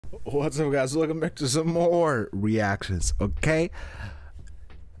What's up, guys? Welcome back to some more reactions. Okay,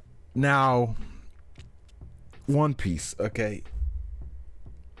 now One Piece. Okay,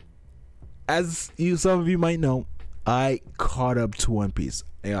 as some of you might know, I caught up to One Piece.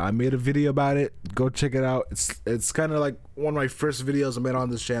 Yeah, I made a video about it. Go check it out. It's kind of like one of my first videos I made on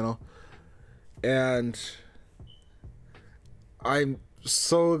this channel, and I'm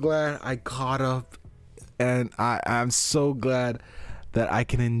so glad I caught up, and I'm so glad that I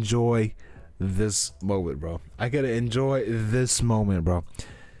can enjoy this moment, bro. I gotta enjoy this moment, bro.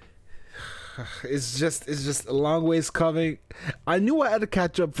 It's just a long ways coming. I knew I had to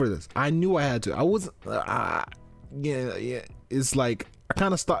catch up for this. I knew I had to. I was yeah. It's like I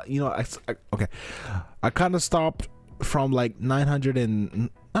kind of stopped. You know, okay. I kind of stopped from like 900 and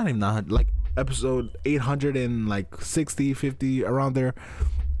not even 900, like episode 800 and like 60, 50 around there.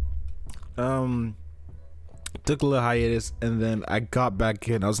 Took a little hiatus, and then I got back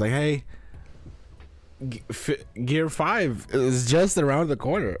in. I was like, hey, Gear 5 is just around the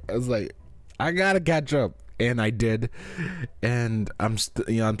corner. I was like, I gotta catch up, and I did, and I'm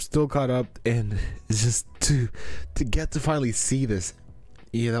still caught up, and it's just to get to finally see this,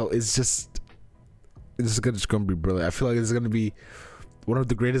 it's just gonna be brilliant. I feel like it's gonna be one of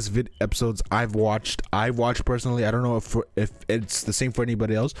the greatest episodes I've watched personally. I don't know if it's the same for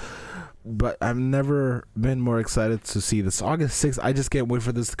anybody else, but I've never been more excited to see this. August 6th, I just can't wait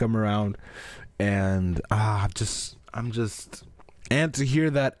for this to come around, and I'm just and to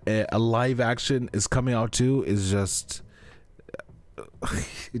hear that a live action is coming out too is just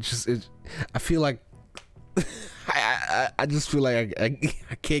I feel like I just feel like I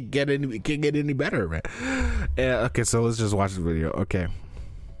can't get any better, man. Yeah, okay, so let's just watch the video. Okay.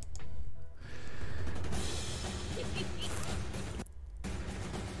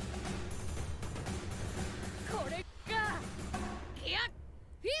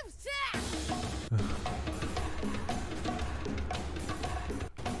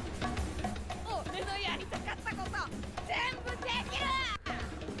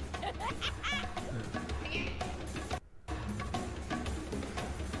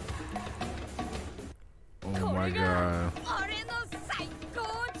 Oh my god.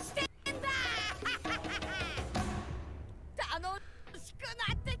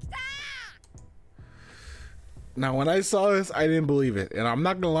 Now when I saw this, I didn't believe it, and I'm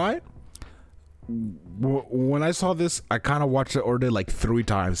not gonna lie, when I saw this, I kind of watched it already like 3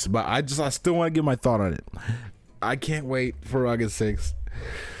 times, but I still want to give my thought on it. I can't wait for August 6th.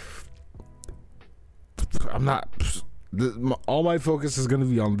 I'm not all my focus is gonna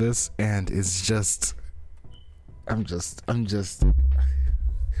be on this, and it's just I'm just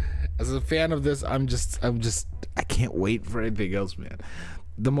as a fan of this, I can't wait for anything else, man.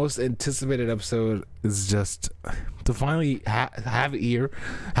 The most anticipated episode is just to finally have it here,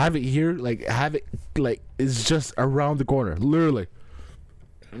 like it's just around the corner, literally.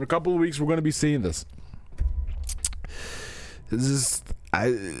 In a couple of weeks, we're gonna be seeing this. It's just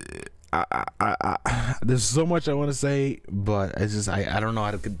there's so much I want to say, but I don't know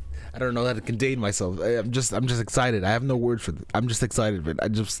how to contain myself. I'm just excited. I have no words for this. I'm just excited, man. I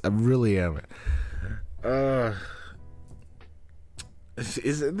really am.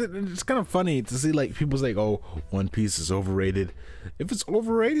 It's kind of funny to see like people say, "Oh, One Piece is overrated." If it's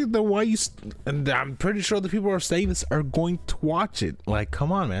overrated, then why and I'm pretty sure the people who are saying this are going to watch it. Like,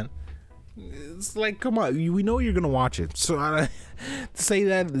 come on, man. It's like, come on, we know you're gonna watch it. So to say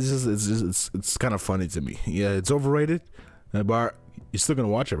that, it's kind of funny to me. Yeah, it's overrated, but you're still gonna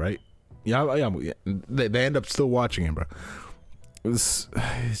watch it, right? Yeah. They end up still watching it, bro. It's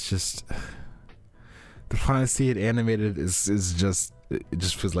just to finally see it animated is just, it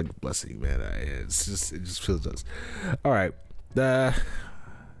just feels like a blessing, man. It just feels just all right.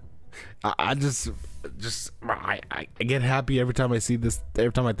 I get happy every time I see this,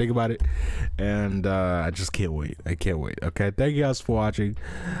 every time I think about it, and I just can't wait. I can't wait. Okay, thank you guys for watching.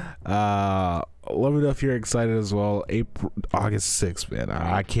 Let me know if you're excited as well. August 6th, man.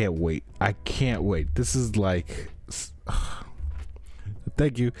 I can't wait. I can't wait. This is like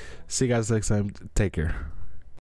thank you. See you guys next time. Take care.